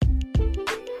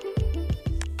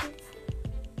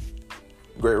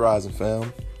Great Rising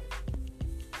fam,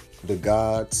 the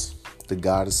gods, the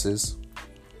goddesses,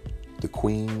 the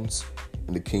queens,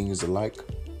 and the kings alike.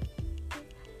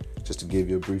 Just to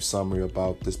give you a brief summary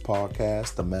about this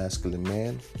podcast, The Masculine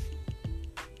Man.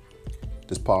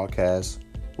 This podcast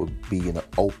will be an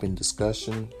open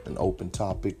discussion, an open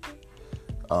topic,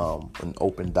 an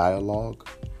open dialogue,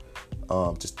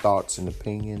 just thoughts and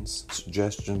opinions,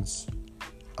 suggestions,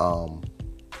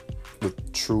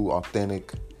 with true,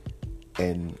 authentic,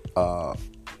 and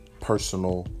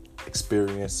personal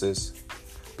experiences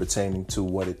pertaining to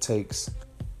what it takes,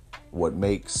 what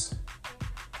makes,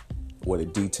 what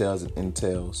it details and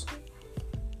entails,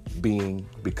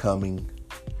 becoming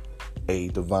a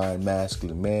divine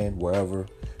masculine man. Wherever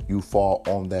you fall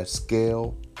on that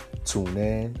scale, tune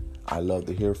in. I love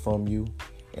to hear from you,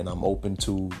 and I'm open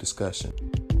to discussion.